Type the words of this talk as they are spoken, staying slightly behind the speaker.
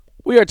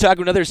We are talking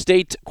with another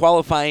state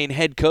qualifying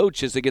head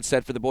coach as they get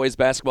set for the boys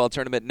basketball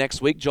tournament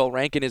next week. Joel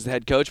Rankin is the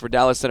head coach for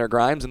Dallas Center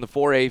Grimes in the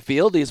 4A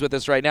field. He's with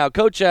us right now.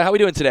 Coach, how are we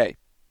doing today?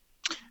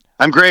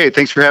 I'm great.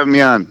 Thanks for having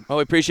me on. Well,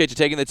 we appreciate you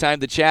taking the time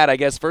to chat. I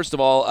guess first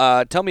of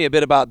all, tell me a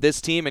bit about this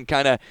team and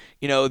kind of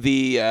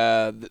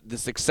the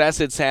success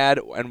it's had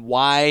and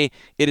why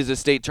it is a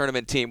state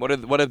tournament team. What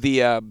are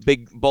the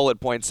big bullet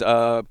points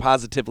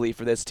positively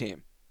for this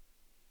team?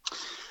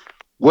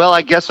 Well,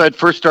 I guess I'd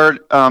first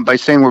start by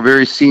saying we're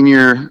very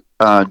senior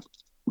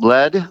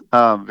led,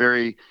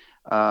 very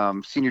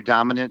senior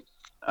dominant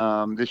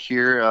this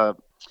year.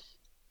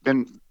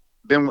 Been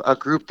a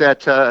group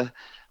that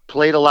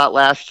played a lot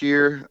last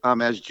year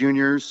as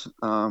juniors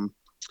and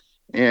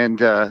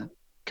kind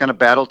of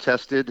battle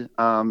tested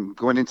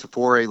going into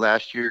 4A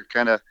last year,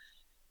 kind of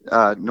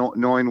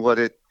knowing what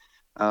it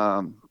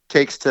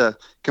takes to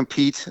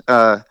compete in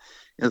the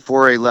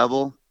 4A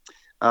level.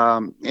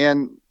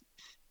 And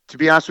to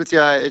be honest with you,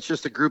 it's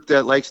just a group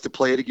that likes to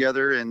play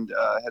together and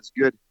has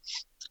good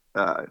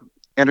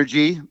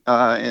energy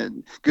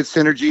and good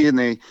synergy, and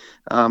they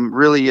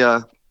really,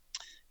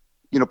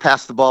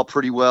 pass the ball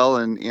pretty well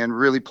and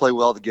really play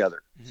well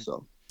together. Mm-hmm.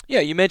 So. Yeah,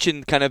 you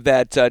mentioned kind of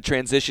that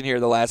transition here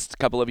the last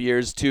couple of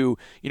years to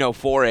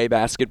 4A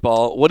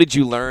basketball. What did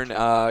you learn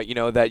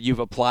that you've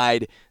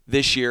applied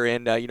this year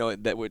and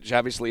that which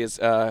obviously has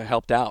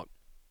helped out?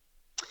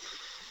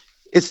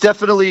 It's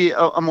definitely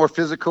a more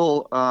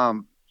physical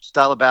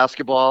style of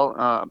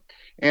basketball,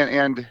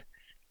 and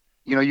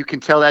you can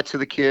tell that to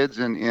the kids,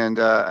 and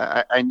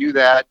I knew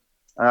that.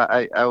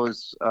 I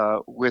was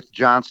with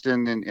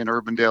Johnston and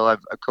Urbandale.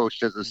 I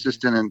coached as an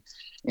assistant,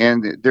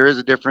 and there is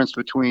a difference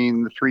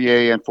between the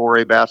 3A and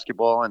 4A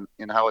basketball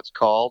and how it's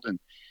called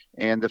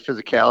and the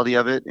physicality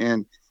of it.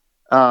 And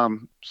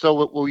so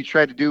what we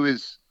try to do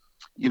is,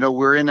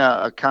 we're in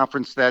a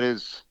conference that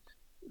is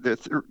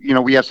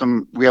we have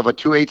a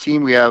 2A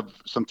team, we have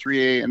some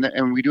 3A,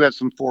 and we do have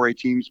some 4A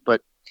teams,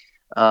 but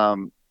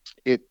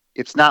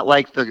it's not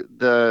like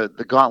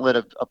the gauntlet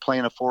of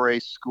playing a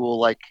 4A school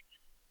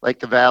like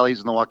the Valleys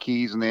and the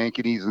Waukees and the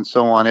Ankenes and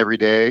so on every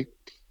day,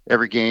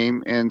 every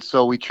game. And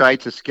so we tried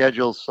to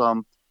schedule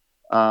some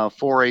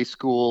 4A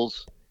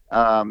schools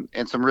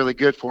and some really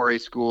good 4A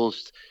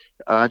schools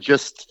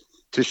just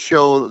to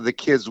show the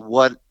kids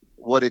what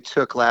it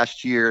took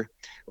last year,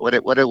 what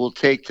it will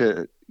take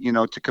to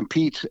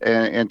compete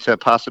and to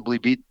possibly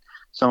beat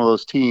some of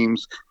those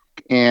teams.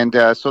 And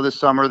so this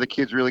summer the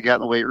kids really got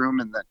in the weight room,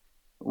 and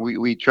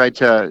we tried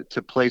to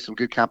play some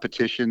good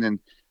competition,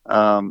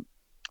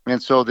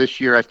 and so this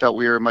year I felt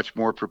we were much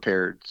more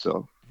prepared.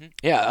 So.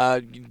 Yeah,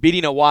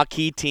 beating a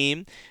Waukee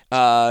team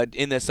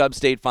in the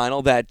sub-state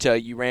final that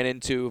you ran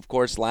into, of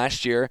course,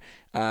 last year,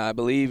 I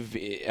believe,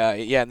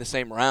 in the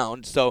same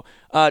round. So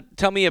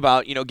tell me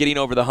about, getting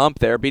over the hump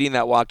there, beating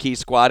that Waukee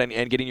squad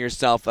and getting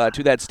yourself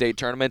to that state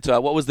tournament.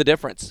 What was the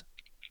difference?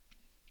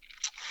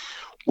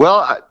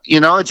 Well,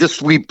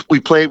 just we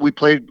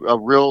played a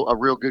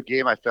real good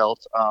game. I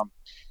felt.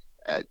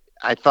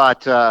 I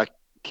thought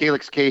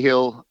Calix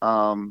Cahill.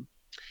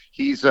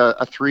 He's a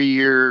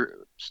 3-year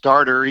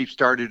starter. He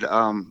started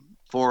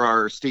for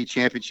our state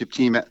championship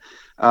team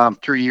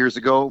 3 years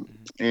ago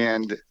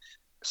and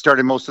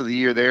started most of the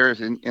year there.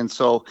 And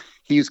so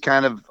he's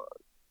kind of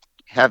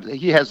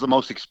he has the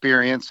most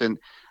experience, and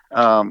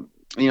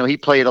he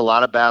played a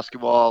lot of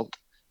basketball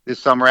this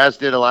summer, as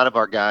did a lot of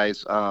our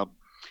guys.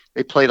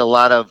 They played a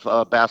lot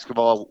of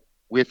basketball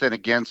with and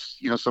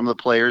against some of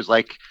the players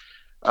like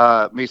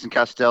Mason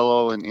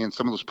Costello and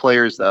some of those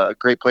players,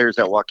 great players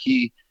at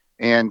Waukee.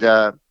 And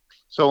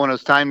so when it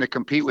was time to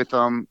compete with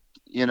them,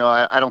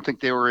 I don't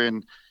think they were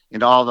in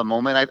all the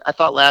moment. I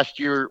thought last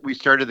year we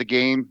started the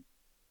game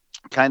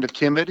kind of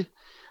timid,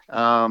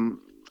 and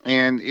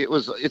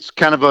it's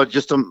kind of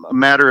just a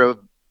matter of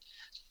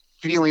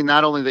feeling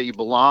not only that you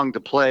belong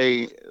to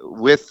play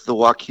with the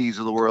Waukees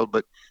of the world,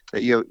 but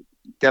that you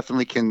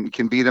definitely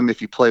can beat them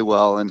if you play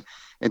well. And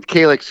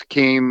Calix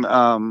came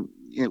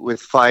with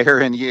fire,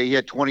 and he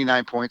had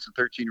 29 points and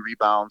 13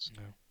 rebounds.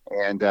 Yeah.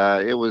 And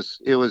it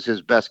was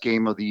his best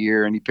game of the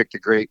year, and he picked a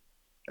great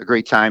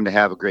time to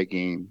have a great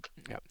game.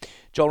 Yeah.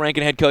 Joel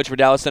Rankin, head coach for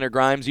Dallas Center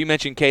Grimes. You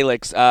mentioned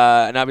Calix,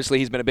 and obviously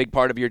he's been a big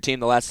part of your team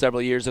the last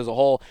several years as a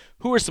whole.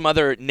 Who are some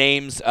other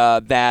names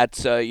that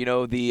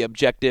the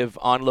objective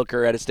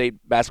onlooker at a state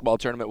basketball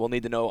tournament will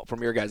need to know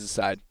from your guys'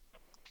 side?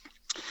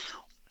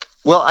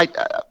 Well,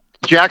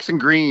 Jackson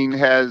Green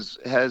has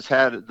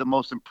had the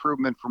most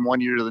improvement from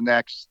one year to the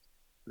next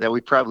that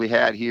we probably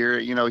had here.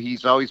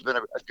 He's always been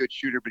a good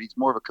shooter, but he's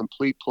more of a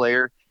complete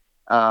player.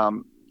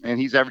 And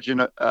he's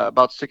averaging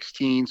about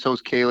 16, so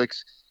is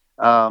Calix.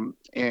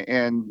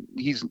 And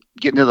he's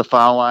getting to the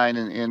foul line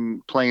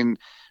and playing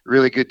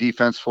really good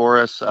defense for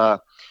us.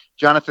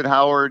 Jonathan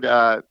Howard,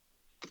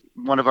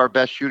 one of our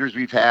best shooters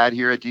we've had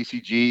here at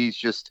DCG. He's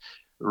just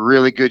a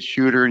really good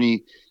shooter, and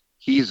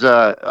he's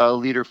a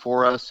leader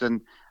for us.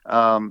 And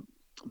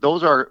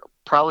those are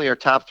probably our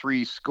top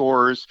 3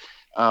 scorers.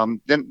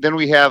 Then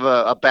we have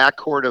a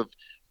backcourt of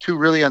 2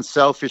 really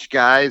unselfish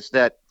guys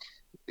that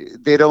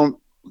they don't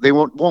They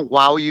won't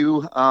wow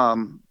you.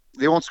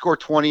 They won't score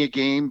 20 a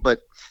game,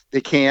 but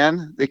they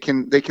can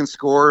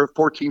score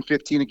 14,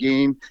 15 a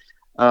game.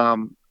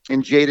 And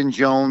Jaden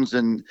Jones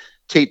and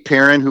Tate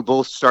Perrin, who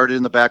both started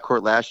in the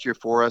backcourt last year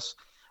for us.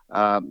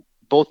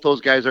 Both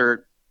those guys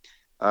are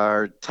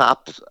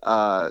top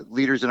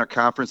leaders in our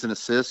conference in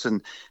assists,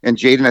 and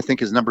Jaden I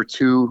think is number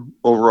 2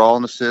 overall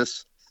in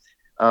assists.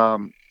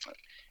 Um,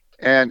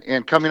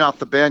 and coming off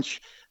the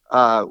bench,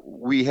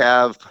 we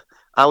have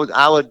I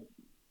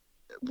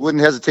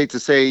wouldn't hesitate to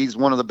say he's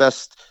one of the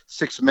best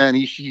six men.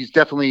 He's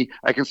definitely,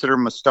 I consider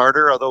him a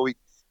starter, although we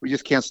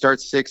just can't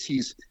start six.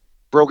 He's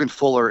Brogan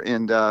Fuller,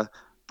 and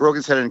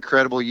Brogan's had an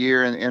incredible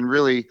year, and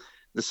really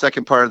the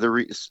second part of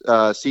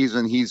the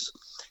season, he's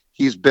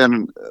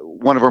been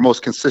one of our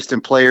most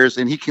consistent players,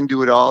 and he can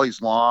do it all.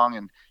 He's long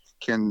and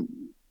can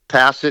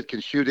pass it,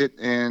 can shoot it,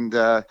 and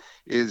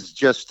is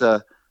just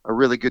a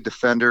really good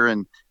defender.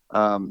 And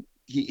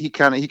he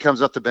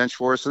comes off the bench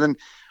for us, and then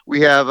we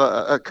have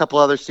a couple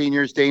other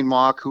seniors. Dane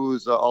Mock,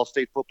 who's an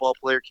all-state football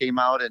player, came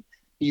out and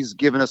he's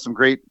given us some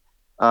great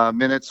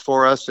minutes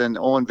for us. And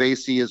Owen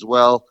Vasey as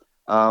well,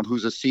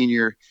 who's a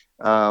senior.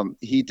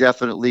 He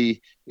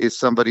definitely is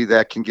somebody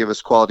that can give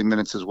us quality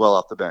minutes as well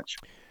off the bench.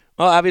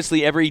 Well,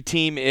 obviously, every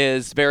team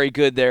is very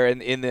good there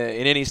in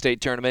any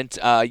state tournament.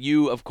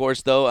 You, of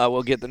course, though,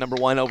 will get the number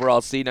 1 overall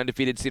seed,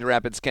 undefeated Cedar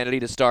Rapids Kennedy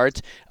to start.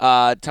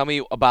 Tell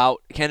me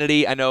about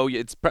Kennedy. I know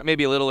it's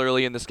maybe a little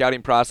early in the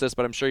scouting process,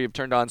 but I'm sure you've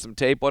turned on some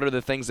tape. What are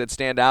the things that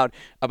stand out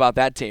about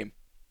that team?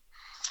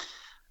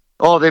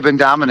 Oh, they've been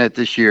dominant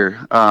this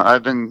year.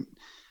 Haven't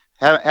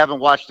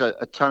watched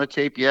a ton of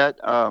tape yet,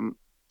 but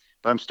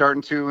I'm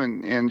starting to,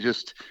 and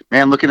just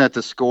man, looking at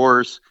the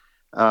scores.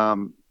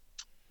 Um,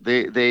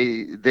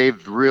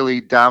 they've really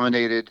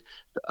dominated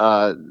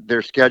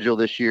their schedule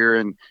this year,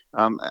 and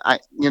I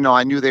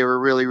knew they were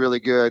really really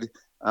good,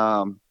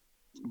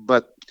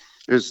 but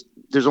there's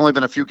only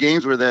been a few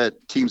games where the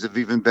teams have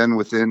even been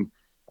within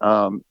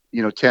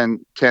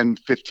 10,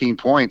 15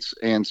 points,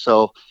 and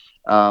so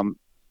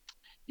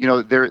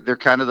they're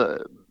kind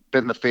of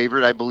been the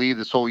favorite, I believe,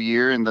 this whole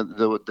year, and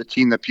the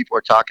team that people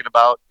are talking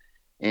about,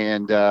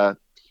 and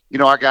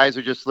our guys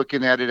are just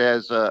looking at it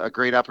as a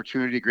great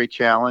opportunity, a great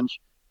challenge.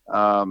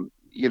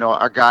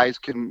 Our guys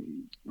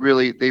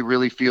they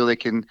really feel they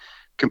can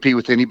compete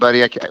with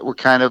anybody. We're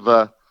kind of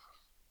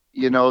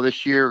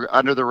this year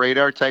under the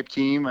radar type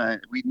team.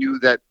 We knew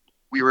that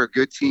we were a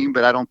good team,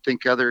 but I don't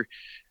think uh,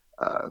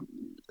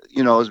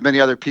 as many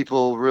other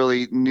people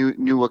really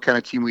knew what kind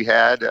of team we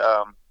had.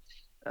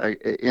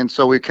 And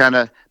so we've kind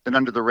of been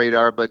under the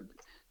radar, but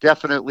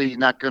definitely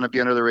not going to be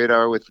under the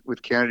radar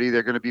with Kennedy.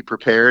 They're going to be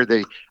prepared.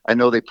 I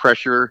know they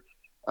pressure.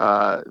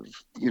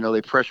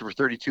 They pressure for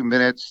 32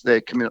 minutes.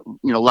 They commit,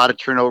 a lot of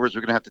turnovers.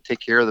 We're going to have to take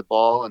care of the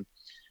ball,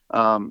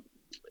 and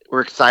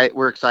we're excited.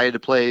 We're excited to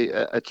play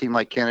a team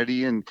like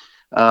Kennedy, and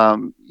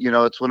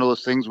it's one of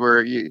those things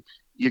where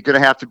you're going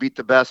to have to beat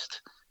the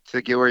best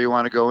to get where you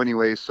want to go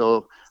anyway.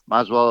 So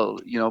might as well,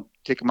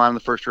 take them on in the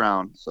first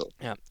round. So.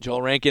 Yeah,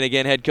 Joel Rankin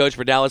again, head coach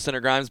for Dallas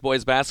Center Grimes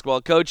boys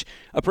basketball. Coach,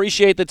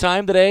 appreciate the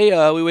time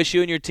today. We wish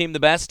you and your team the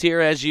best here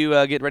as you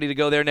get ready to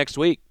go there next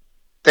week.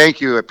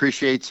 Thank you. I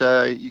appreciate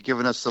you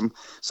giving us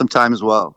some time as well.